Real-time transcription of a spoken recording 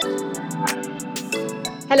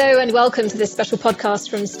Hello and welcome to this special podcast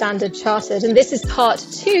from Standard Chartered. And this is part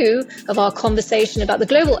 2 of our conversation about the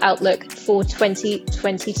global outlook for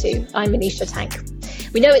 2022. I'm Manisha Tank.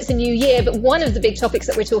 We know it's a new year, but one of the big topics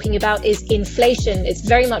that we're talking about is inflation. It's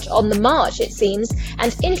very much on the march, it seems,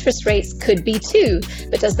 and interest rates could be too.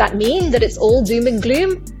 But does that mean that it's all doom and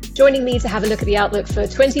gloom? Joining me to have a look at the outlook for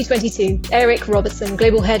 2022, Eric Robertson,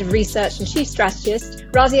 Global Head of Research and Chief Strategist,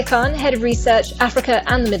 Razia Khan, Head of Research, Africa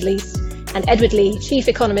and the Middle East, and Edward Lee, Chief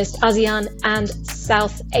Economist, ASEAN and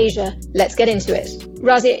South Asia. Let's get into it.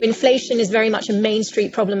 Razia, inflation is very much a Main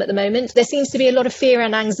Street problem at the moment. There seems to be a lot of fear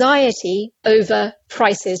and anxiety over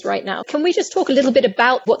prices right now. Can we just talk a little bit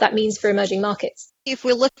about what that means for emerging markets? If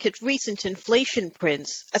we look at recent inflation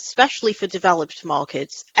prints, especially for developed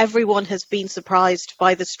markets, everyone has been surprised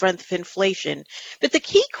by the strength of inflation. But the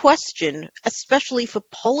key question, especially for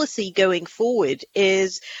policy going forward,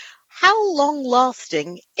 is how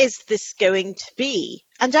long-lasting is this going to be?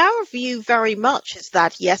 And our view very much is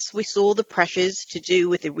that, yes, we saw the pressures to do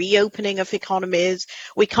with the reopening of economies.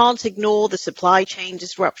 We can't ignore the supply chain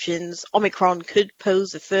disruptions. Omicron could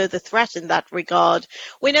pose a further threat in that regard.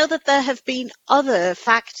 We know that there have been other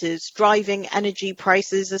factors driving energy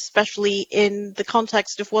prices, especially in the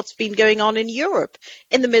context of what's been going on in Europe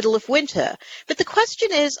in the middle of winter. But the question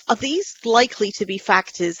is, are these likely to be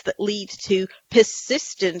factors that lead to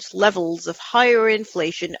persistent levels of higher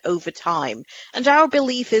inflation over time? And our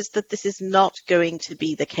belief is that this is not going to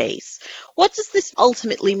be the case. What does this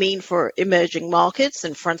ultimately mean for emerging markets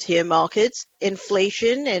and frontier markets?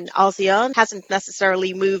 Inflation in ASEAN hasn't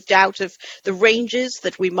necessarily moved out of the ranges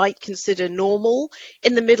that we might consider normal.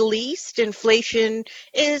 In the Middle East, inflation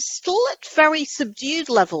is still at very subdued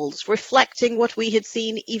levels, reflecting what we had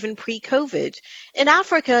seen even pre-COVID. In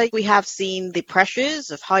Africa, we have seen the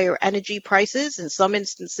pressures of higher energy prices, in some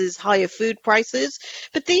instances higher food prices,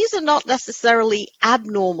 but these are not necessarily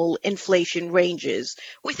abnormal inflation ranges.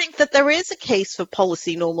 We think that there is a case for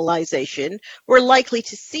policy normalization. We're likely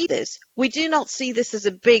to see this. We do not see this as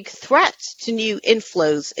a big threat to new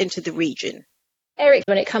inflows into the region. Eric,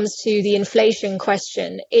 when it comes to the inflation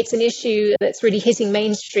question, it's an issue that's really hitting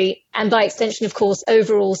Main Street and by extension, of course,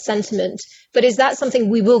 overall sentiment. But is that something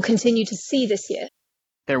we will continue to see this year?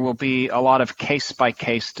 There will be a lot of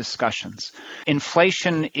case-by-case discussions.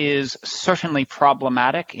 Inflation is certainly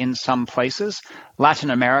problematic in some places.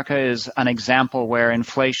 Latin America is an example where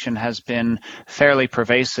inflation has been fairly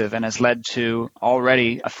pervasive and has led to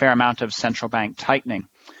already a fair amount of central bank tightening.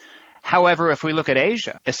 However, if we look at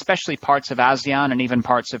Asia, especially parts of ASEAN and even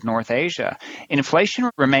parts of North Asia, inflation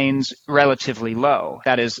remains relatively low.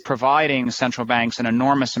 That is, providing central banks an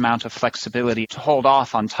enormous amount of flexibility to hold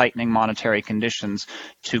off on tightening monetary conditions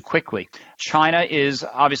too quickly. China is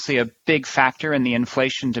obviously a big factor in the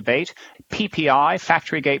inflation debate. PPI,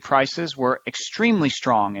 factory gate prices, were extremely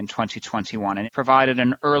strong in 2021 and it provided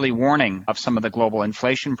an early warning of some of the global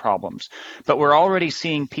inflation problems. But we're already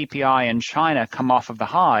seeing PPI in China come off of the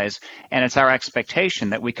highs, and it's our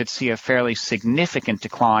expectation that we could see a fairly significant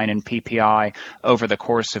decline in PPI over the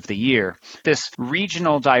course of the year. This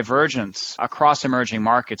regional divergence across emerging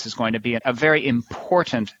markets is going to be a very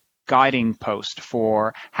important guiding post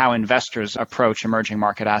for how investors approach emerging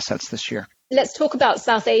market assets this year. Let's talk about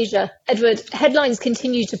South Asia. Edward, headlines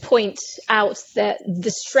continue to point out that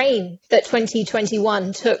the strain that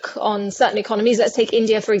 2021 took on certain economies, let's take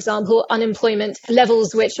India, for example, unemployment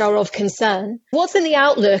levels which are of concern. What's in the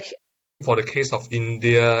outlook? For the case of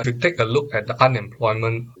India, if you take a look at the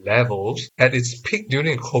unemployment levels, at its peak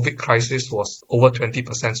during the COVID crisis was over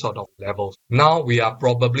 20% sort of levels. Now we are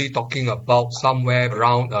probably talking about somewhere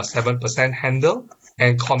around a 7% handle.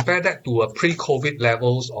 And compare that to a pre-COVID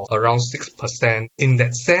levels of around 6%. In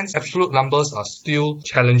that sense, absolute numbers are still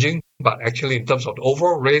challenging, but actually in terms of the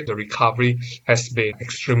overall rate, the recovery has been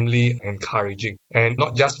extremely encouraging. And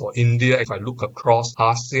not just for India, if I look across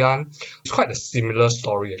ASEAN, it's quite a similar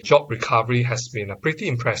story. Job recovery has been pretty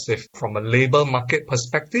impressive. From a labor market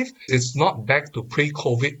perspective, it's not back to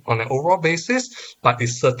pre-COVID on an overall basis, but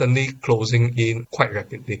it's certainly closing in quite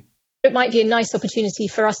rapidly. It might be a nice opportunity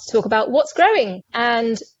for us to talk about what's growing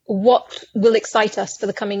and what will excite us for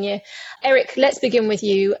the coming year. Eric, let's begin with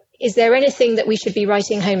you. Is there anything that we should be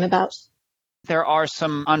writing home about? There are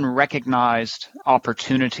some unrecognized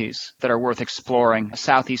opportunities that are worth exploring.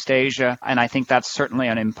 Southeast Asia, and I think that's certainly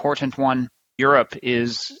an important one. Europe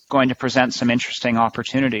is going to present some interesting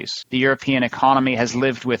opportunities. The European economy has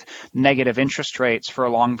lived with negative interest rates for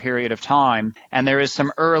a long period of time, and there is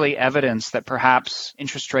some early evidence that perhaps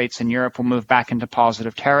interest rates in Europe will move back into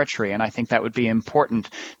positive territory, and I think that would be important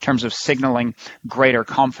in terms of signaling greater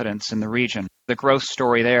confidence in the region. The growth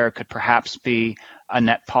story there could perhaps be a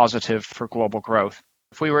net positive for global growth.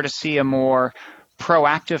 If we were to see a more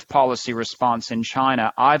proactive policy response in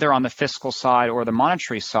China, either on the fiscal side or the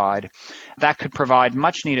monetary side, that could provide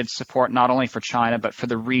much needed support not only for China, but for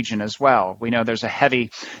the region as well. We know there's a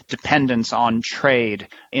heavy dependence on trade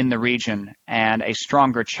in the region, and a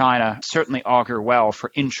stronger China certainly augur well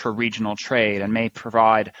for intra-regional trade and may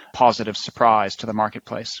provide positive surprise to the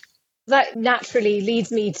marketplace. That naturally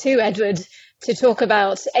leads me to Edward to talk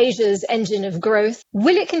about Asia's engine of growth.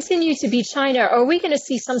 Will it continue to be China, or are we going to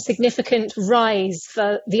see some significant rise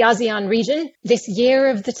for the ASEAN region this year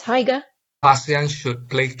of the tiger? ASEAN should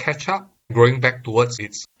play catch up, going back towards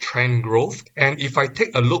its trend growth. And if I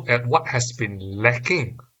take a look at what has been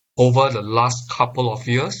lacking over the last couple of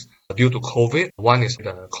years due to COVID, one is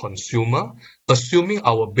the consumer. Assuming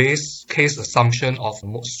our base case assumption of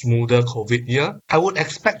a smoother COVID year, I would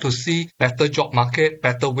expect to see better job market,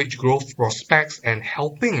 better wage growth prospects, and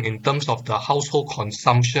helping in terms of the household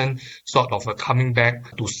consumption sort of coming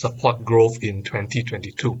back to support growth in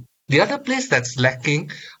 2022. The other place that's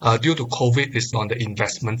lacking due to COVID is on the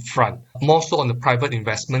investment front, more so on the private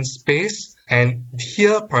investment space. And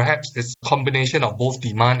here, perhaps it's a combination of both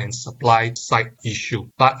demand and supply side issue.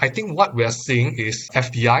 But I think what we are seeing is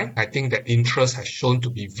FDI. I think that interest has shown to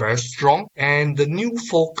be very strong. And the new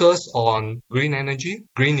focus on green energy,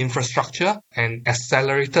 green infrastructure, and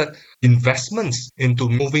accelerated investments into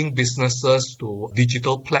moving businesses to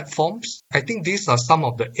digital platforms. I think these are some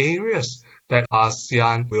of the areas that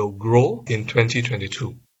ASEAN will grow in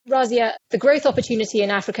 2022. Razia, the growth opportunity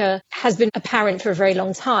in Africa has been apparent for a very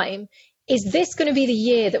long time. Is this going to be the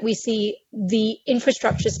year that we see the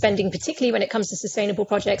infrastructure spending, particularly when it comes to sustainable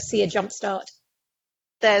projects, see a jumpstart?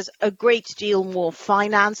 There's a great deal more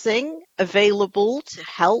financing available to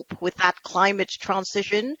help with that climate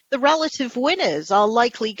transition. The relative winners are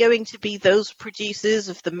likely going to be those producers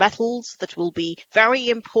of the metals that will be very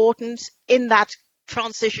important in that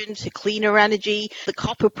transition to cleaner energy. The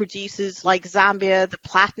copper producers like Zambia, the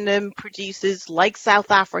platinum producers like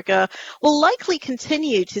South Africa will likely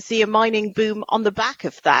continue to see a mining boom on the back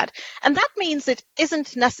of that. And that means it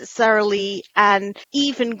isn't necessarily an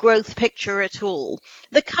even growth picture at all.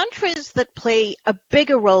 The countries that play a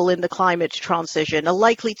bigger role in the climate transition are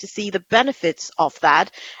likely to see the benefits of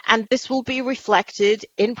that, and this will be reflected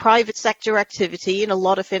in private sector activity in a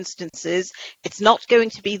lot of instances. It's not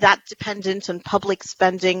going to be that dependent on public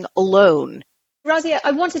spending alone. Razia,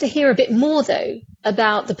 I wanted to hear a bit more, though,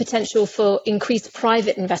 about the potential for increased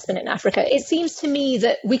private investment in Africa. It seems to me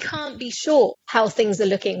that we can't be sure how things are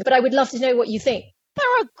looking, but I would love to know what you think.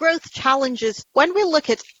 There are growth challenges when we look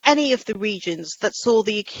at any of the regions that saw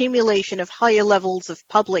the accumulation of higher levels of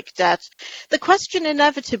public debt. The question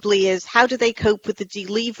inevitably is, how do they cope with the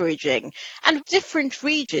deleveraging? And different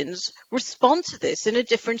regions respond to this in a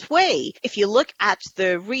different way. If you look at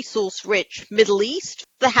the resource-rich Middle East,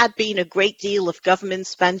 there had been a great deal of government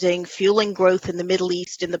spending fueling growth in the Middle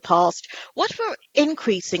East in the past. What we're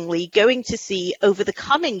increasingly going to see over the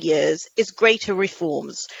coming years is greater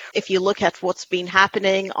reforms. If you look at what's been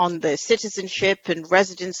happening on the citizenship and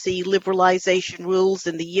residency liberalization rules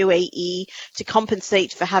in the UAE to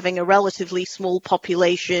compensate for having a relatively small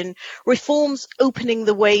population, reforms opening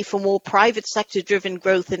the way for more private sector driven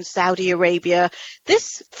growth in Saudi Arabia,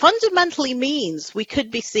 this fundamentally means we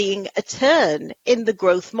could be seeing a turn in the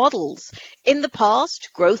growth models. In the past,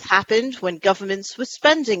 growth happened when governments were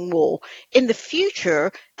spending more. In the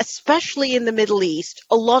future, especially in the Middle East,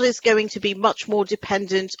 a lot is going to be much more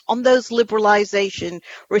dependent on those liberalization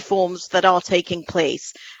reforms that are taking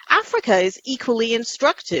place. Africa is equally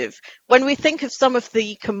instructive. When we think of some of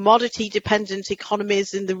the commodity-dependent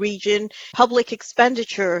economies in the region, public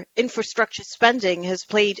expenditure, infrastructure spending has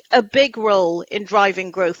played a big role in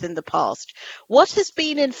driving growth in the past. What has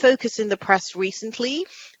been in focus in the press recently?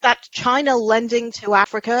 That China lending to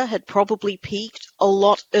Africa had probably peaked a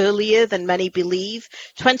lot earlier than many believe.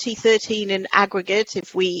 2013 in aggregate,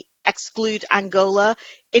 if we exclude Angola,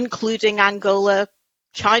 including Angola,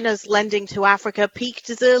 China's lending to Africa peaked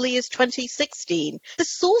as early as 2016. The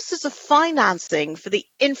sources of financing for the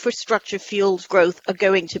infrastructure-fueled growth are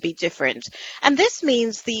going to be different. And this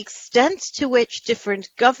means the extent to which different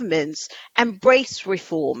governments embrace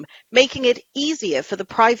reform, making it easier for the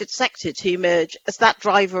private sector to emerge as that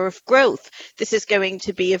driver of growth. This is going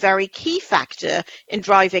to be a very key factor in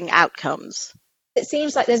driving outcomes. It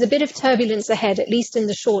seems like there's a bit of turbulence ahead, at least in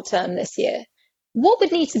the short term this year. What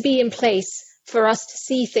would need to be in place for us to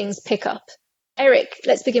see things pick up? Eric,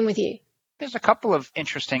 let's begin with you. There's a couple of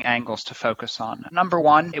interesting angles to focus on. Number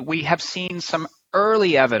one, we have seen some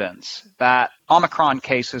early evidence that Omicron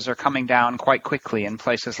cases are coming down quite quickly in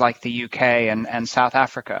places like the UK and South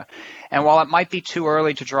Africa. And while it might be too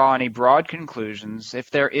early to draw any broad conclusions, if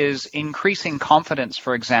there is increasing confidence,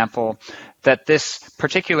 for example, that this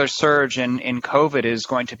particular surge in COVID is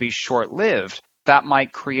going to be short-lived, that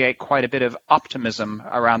might create quite a bit of optimism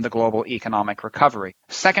around the global economic recovery.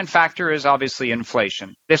 Second factor is obviously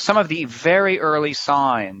inflation. If some of the very early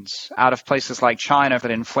signs out of places like China that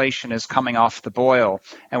inflation is coming off the boil,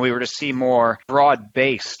 and we were to see more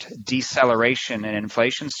broad-based deceleration in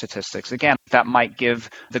inflation statistics, again, that might give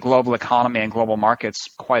the global economy and global markets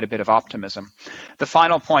quite a bit of optimism. The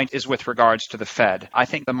final point is with regards to the Fed. I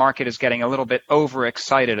think the market is getting a little bit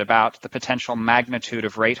overexcited about the potential magnitude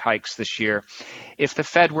of rate hikes this year. If the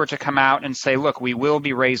Fed were to come out and say, look, we will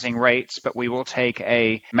be raising rates, but we will take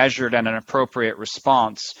a measured and an appropriate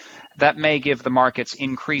response, that may give the markets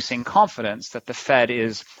increasing confidence that the Fed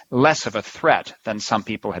is less of a threat than some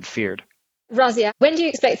people had feared. Razia, when do you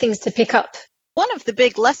expect things to pick up? One of the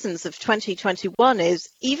big lessons of 2021 is,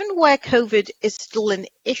 even where COVID is still an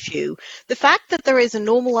issue, the fact that there is a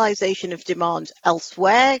normalization of demand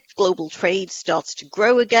elsewhere, global trade starts to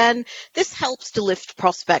grow again, this helps to lift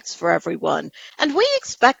prospects for everyone. And we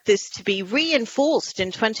expect this to be reinforced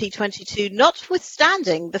in 2022,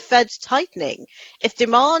 notwithstanding the Fed's tightening. If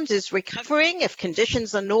demand is recovering, if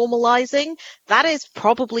conditions are normalizing, that is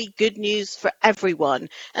probably good news for everyone.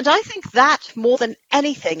 And I think that, more than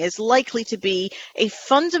anything, is likely to be a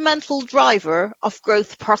fundamental driver of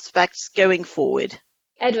growth prospects going forward.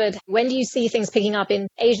 Edward, when do you see things picking up in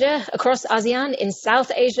Asia, across ASEAN, in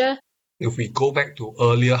South Asia? If we go back to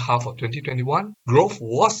earlier half of 2021, growth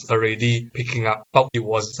was already picking up, but it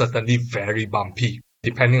was certainly very bumpy.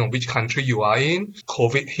 Depending on which country you are in,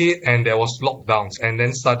 COVID hit and there was lockdowns, and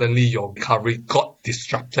then suddenly your recovery got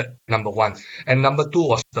disrupted, number one. And number two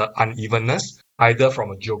was the unevenness, either from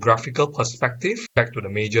a geographical perspective, back to the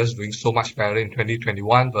majors doing so much better in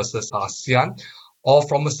 2021 versus ASEAN, or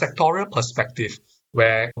from a sectoral perspective,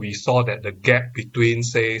 where we saw that the gap between,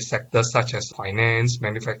 say, sectors such as finance,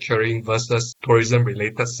 manufacturing versus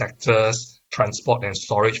tourism-related sectors, transport and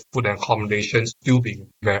storage, food and accommodation still being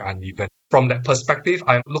very uneven. From that perspective,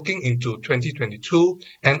 I'm looking into 2022,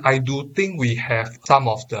 and I do think we have some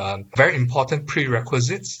of the very important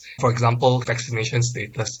prerequisites. For example, vaccination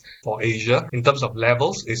status for Asia in terms of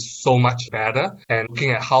levels is so much better. And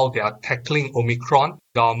looking at how they are tackling Omicron,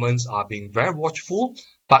 governments are being very watchful,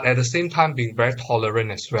 but at the same time being very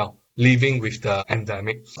tolerant as well, living with the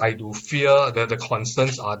pandemic. I do fear that the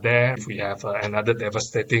concerns are there if we have another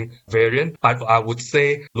devastating variant. But I would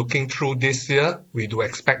say, looking through this year, we do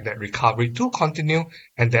expect that recovery to continue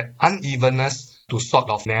and that unevenness to sort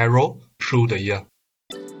of narrow through the year.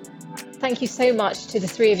 Thank you so much to the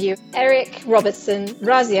three of you, Eric Robertson,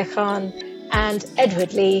 Razia Khan, and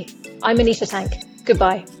Edward Lee. I'm Manisha Tank.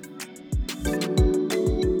 Goodbye.